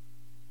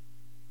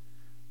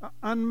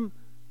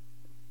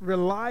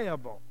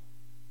 Unreliable.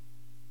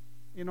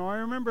 You know, I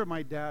remember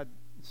my dad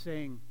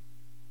saying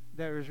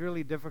that it was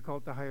really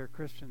difficult to hire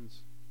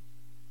Christians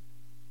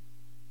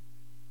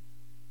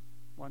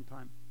one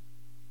time.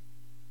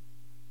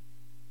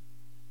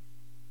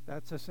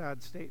 That's a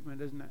sad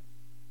statement, isn't it?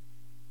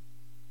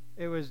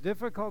 It was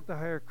difficult to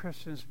hire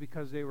Christians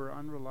because they were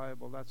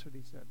unreliable. That's what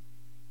he said.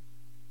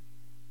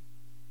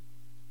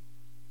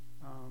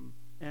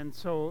 And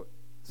so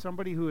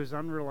somebody who is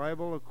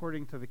unreliable,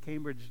 according to the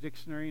Cambridge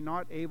Dictionary,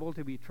 not able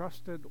to be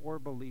trusted or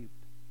believed.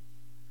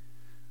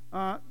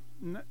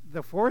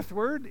 The fourth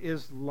word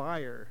is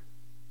liar.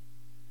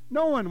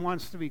 No one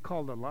wants to be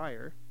called a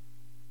liar.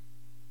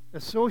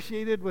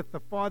 Associated with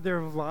the father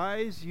of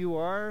lies, you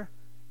are,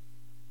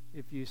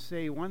 if you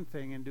say one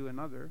thing and do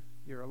another,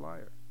 you're a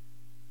liar.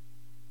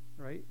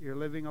 Right? You're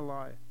living a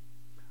lie.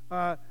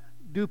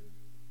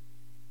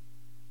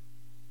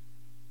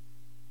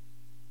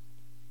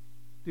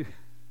 You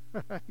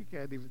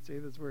can't even say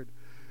this word.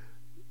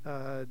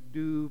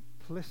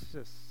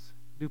 Duplicitous.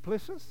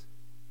 Duplicitous?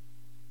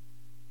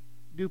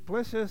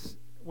 Duplicitous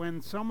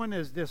when someone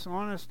is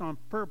dishonest on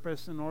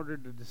purpose in order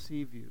to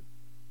deceive you.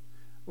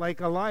 Like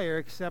a liar,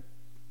 except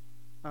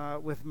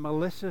with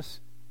malicious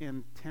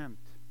intent.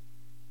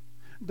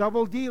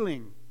 Double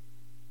dealing.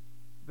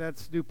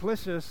 That's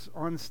duplicitous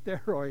on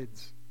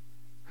steroids.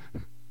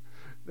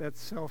 That's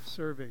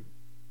self-serving.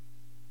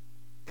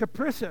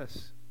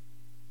 Capricious.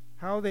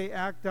 How they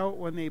act out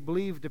when they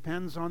believe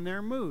depends on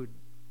their mood,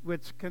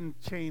 which can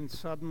change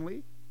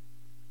suddenly.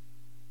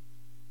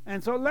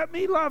 And so let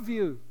me love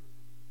you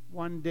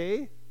one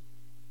day.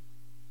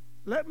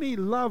 Let me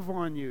love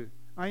on you.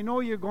 I know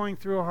you're going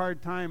through a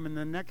hard time, and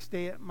the next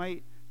day it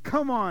might,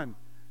 come on,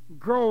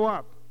 grow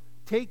up.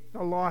 Take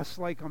the loss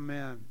like a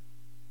man.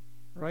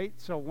 Right?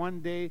 So one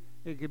day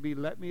it could be,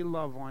 let me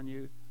love on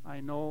you. I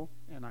know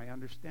and I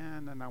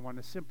understand and I want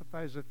to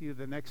sympathize with you.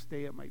 The next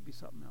day it might be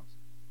something else.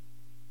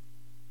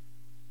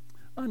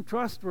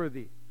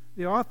 Untrustworthy.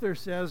 The author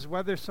says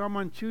whether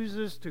someone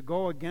chooses to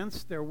go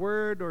against their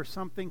word or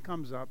something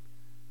comes up,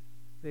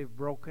 they've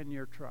broken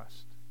your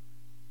trust.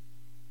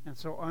 And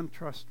so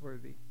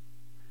untrustworthy.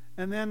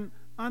 And then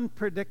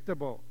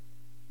unpredictable.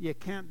 You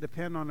can't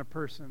depend on a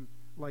person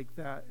like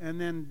that. And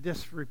then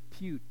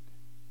disrepute.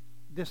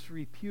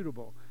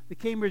 Disreputable. The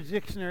Cambridge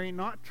Dictionary,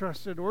 not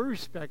trusted or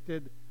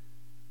respected,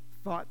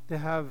 thought to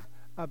have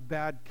a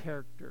bad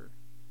character,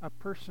 a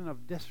person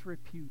of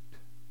disrepute.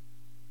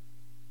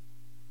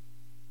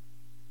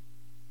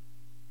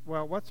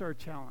 Well, what's our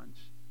challenge?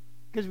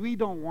 Because we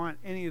don't want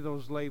any of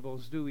those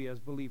labels, do we, as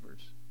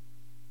believers?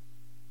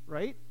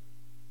 Right?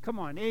 Come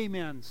on,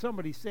 amen.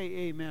 Somebody say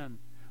amen.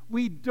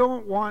 We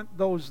don't want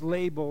those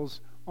labels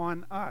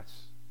on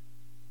us.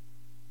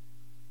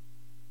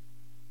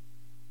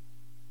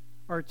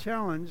 Our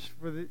challenge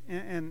for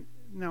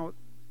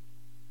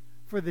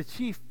the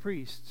chief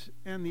priests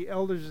and the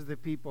elders of the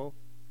people,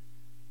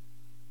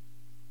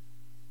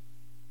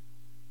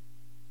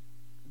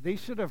 They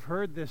should have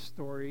heard this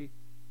story,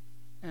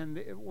 and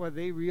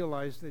they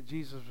realized that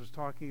Jesus was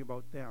talking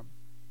about them.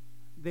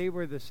 They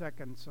were the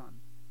second son.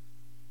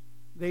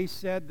 They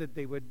said that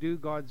they would do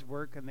God's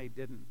work, and they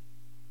didn't.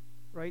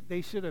 Right?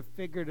 They should have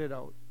figured it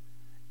out.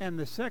 And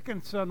the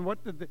second son,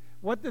 what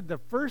did the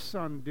first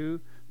son do?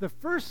 The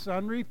first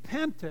son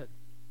repented.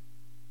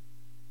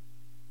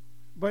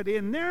 But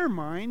in their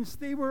minds,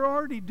 they were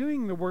already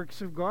doing the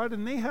works of God,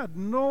 and they had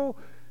no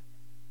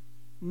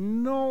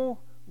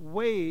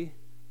way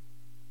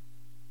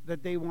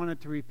that they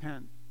wanted to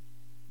repent.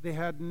 They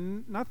had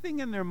nothing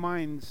in their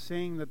minds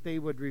saying that they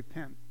would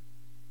repent,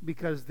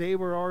 because they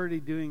were already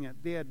doing it.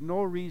 They had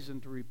no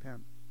reason to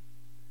repent.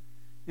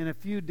 In a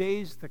few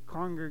days,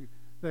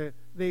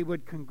 they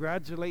would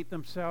congratulate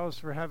themselves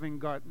for having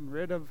gotten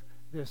rid of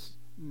this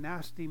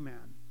nasty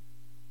man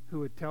who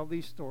would tell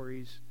these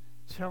stories,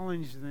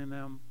 challenging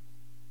them,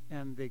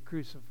 and they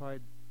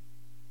crucified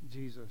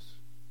Jesus.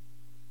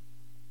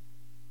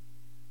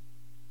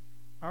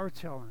 Our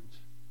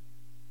challenge: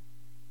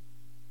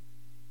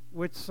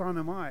 which son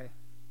am I?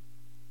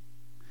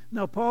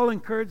 Now, Paul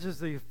encourages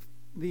the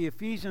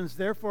Ephesians,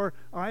 therefore,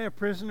 I, a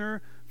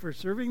prisoner for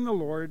serving the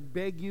Lord,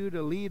 beg you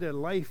to lead a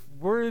life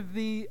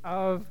worthy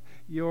of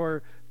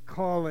your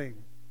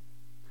calling.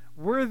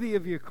 Worthy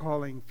of your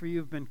calling, for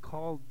you've been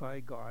called by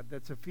God.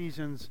 That's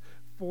Ephesians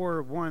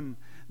 4:1.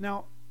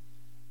 Now,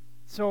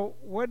 so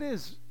what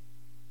is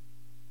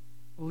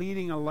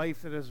leading a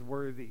life that is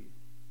worthy?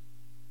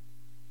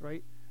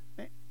 Right?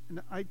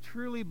 And I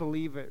truly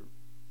believe it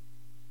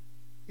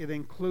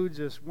includes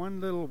this one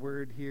little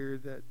word here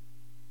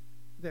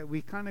that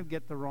we kind of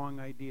get the wrong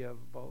idea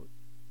about.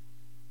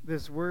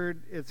 This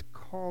word, it's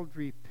called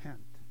repent.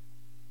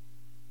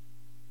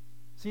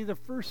 See, the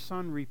first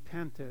son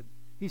repented.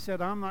 He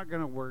said, I'm not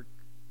going to work.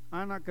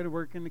 I'm not going to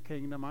work in the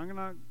kingdom. I'm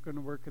not going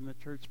to work in the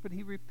church. But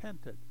he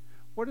repented.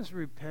 What is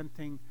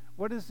repenting?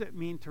 What does it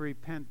mean to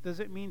repent? Does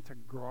it mean to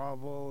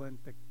grovel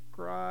and to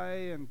cry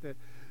and to...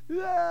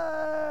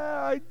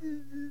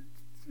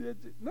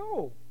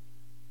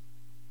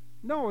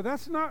 No,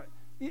 that's not...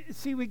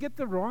 See, we get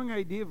the wrong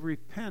idea of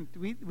repent.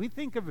 We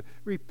think of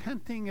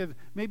repenting as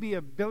maybe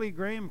a Billy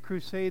Graham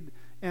crusade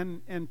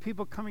and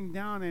people coming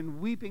down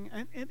and weeping,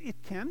 and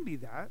it can be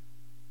that.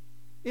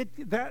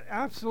 That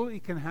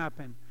absolutely can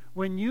happen.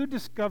 When you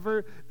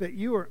discover that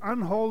you are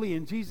unholy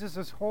and Jesus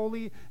is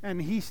holy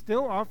and he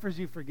still offers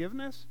you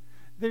forgiveness,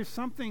 there's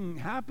something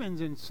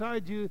happens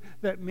inside you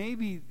that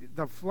maybe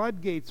the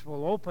floodgates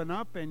will open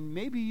up and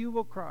maybe you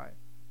will cry.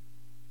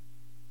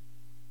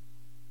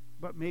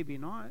 But maybe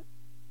not.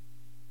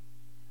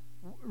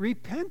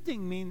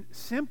 Repenting means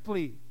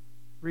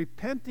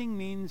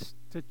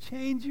to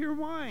change your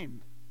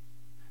mind,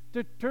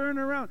 to turn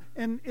around.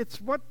 And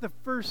it's what the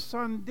first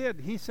son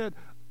did. He said,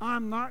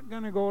 I'm not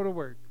going to go to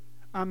work.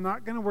 I'm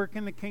not going to work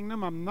in the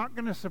kingdom. I'm not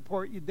going to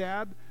support you,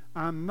 Dad.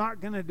 I'm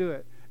not going to do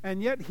it.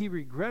 And yet he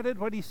regretted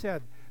what he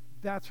said.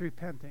 That's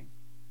repenting.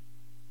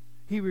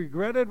 He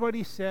regretted what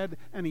he said,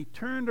 and he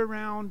turned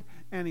around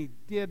and he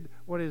did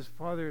what his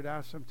father had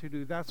asked him to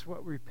do. That's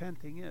what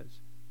repenting is.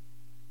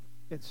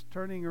 It's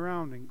turning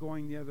around and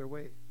going the other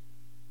way.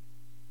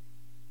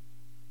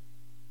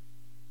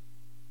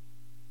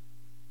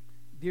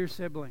 Dear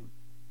sibling,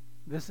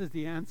 this is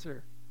the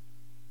answer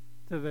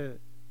to the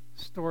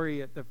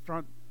story at the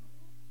front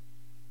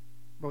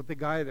about the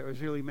guy that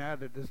was really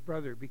mad at his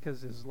brother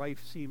because his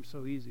life seemed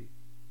so easy.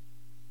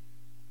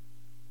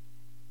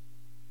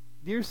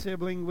 Dear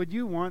sibling, would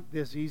you want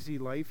this easy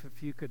life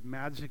if you could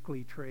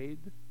magically trade?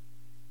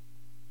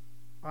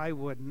 I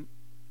wouldn't.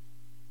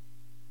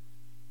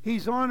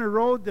 He's on a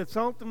road that's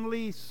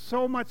ultimately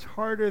so much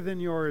harder than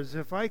yours.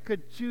 If I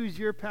could choose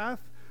your path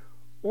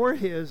or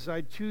his,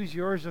 I'd choose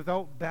yours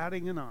without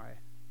batting an eye.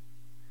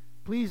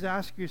 Please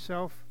ask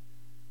yourself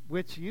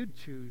which you'd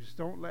choose.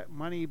 Don't let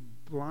money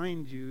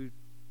blind you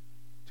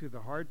to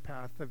the hard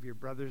path of your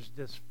brother's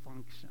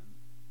dysfunction.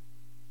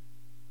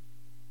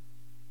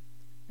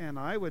 And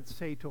I would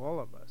say to all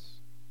of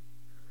us,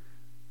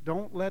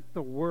 don't let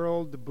the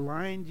world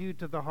blind you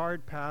to the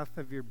hard path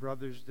of your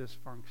brother's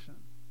dysfunction.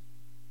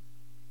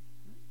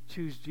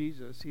 Choose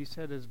Jesus. He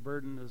said his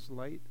burden is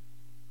light.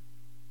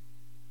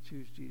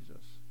 Choose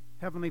Jesus.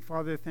 Heavenly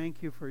Father,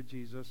 thank you for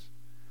Jesus.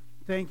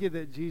 Thank you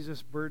that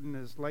Jesus' burden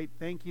is light.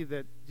 Thank you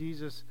that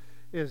Jesus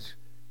is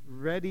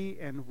ready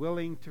and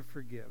willing to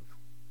forgive.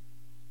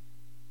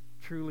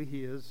 Truly,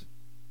 he is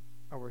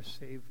our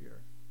Savior.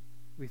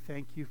 We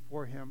thank you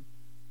for him.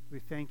 We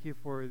thank you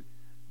for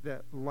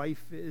that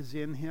life is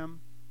in him.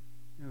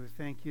 And we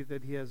thank you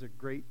that he has a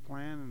great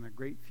plan and a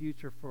great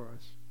future for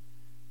us.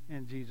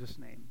 In Jesus'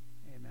 name,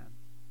 amen.